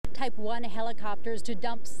Type 1 helicopters to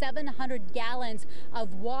dump 700 gallons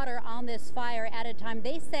of water on this fire at a time.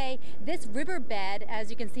 They say this riverbed,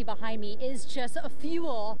 as you can see behind me, is just a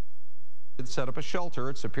fuel. Set up a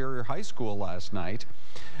shelter at Superior High School last night.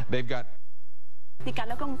 They've got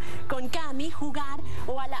con Cami, jugar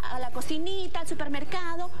o a la cocinita, al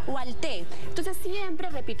supermercado o al té. Entonces siempre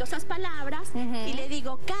repito esas palabras y le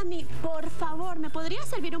digo, Cami, por favor, ¿me podrías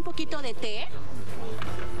servir un poquito de té?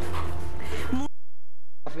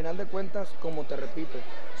 A final de cuentas, como te repito,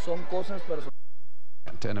 son cosas personales.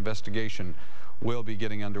 An investigation will be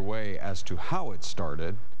getting underway as to how it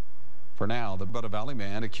started. For now, the Butte Valley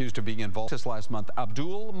man accused of being involved this last month,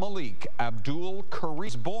 Abdul Malik Abdul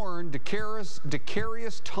Karim, born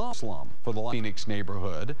Decarious Tom for the Phoenix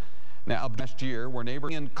neighborhood. Now, last year, we're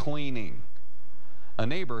neighboring and cleaning. A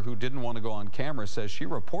neighbor who didn't want to go on camera says she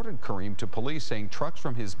reported Karim to police, saying trucks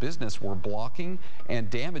from his business were blocking and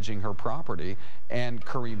damaging her property. And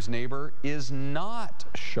Karim's neighbor is not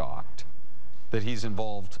shocked that he's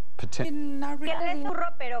involved potentially. Él es burro,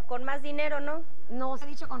 pero con más dinero, ¿no? No se ha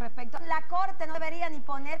dicho con respecto. La corte no debería ni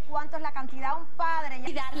poner cuánto es la cantidad a un padre.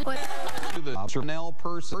 The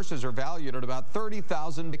purses are valued at about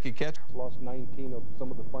 30,000. Lost 19 of some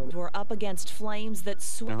of the finest. We're up against flames that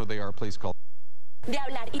You know who they are? Please call. De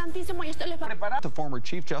hablar. Y tantísimo, y esto les va. The former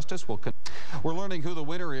Chief Justice will. We're learning who the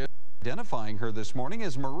winner is. Identifying her this morning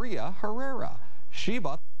is Maria Herrera. She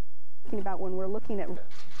bought. About when we're looking at.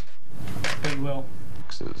 Well.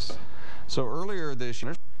 So earlier this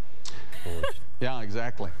year. Yeah,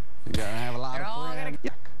 exactly. You gotta have a lot of friends.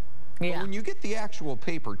 Yeah. But when you get the actual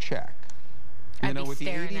paper check, you know, with the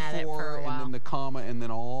 84 and then the comma and then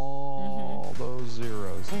all those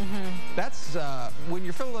zeros. That's when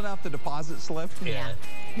you're filling out the deposit slip. Yeah.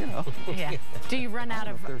 You know. Yeah. Do you run out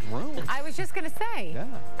of? There's room. I was just gonna say. Yeah.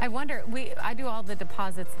 I wonder. I do all the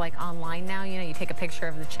deposits like online now. You know, you take a picture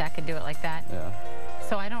of the check and do it like that. Yeah.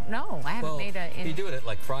 So I don't know. I haven't made a. If you do it at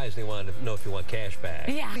like Fry's, they want to know if you want cash back.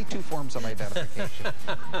 Yeah. 2 forms of identification.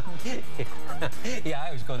 Yeah,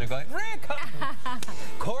 I was going to go, Rick!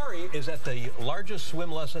 Corey is at the largest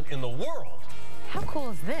swim lesson in the world. How cool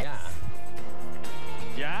is this? Yeah.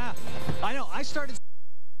 Yeah. I know. I started.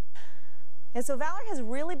 And so Valor has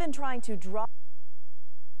really been trying to draw.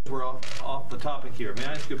 We're off the topic here. May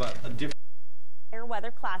I ask you about a different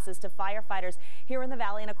weather classes to firefighters here in the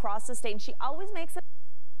valley and across the state, and she always makes it.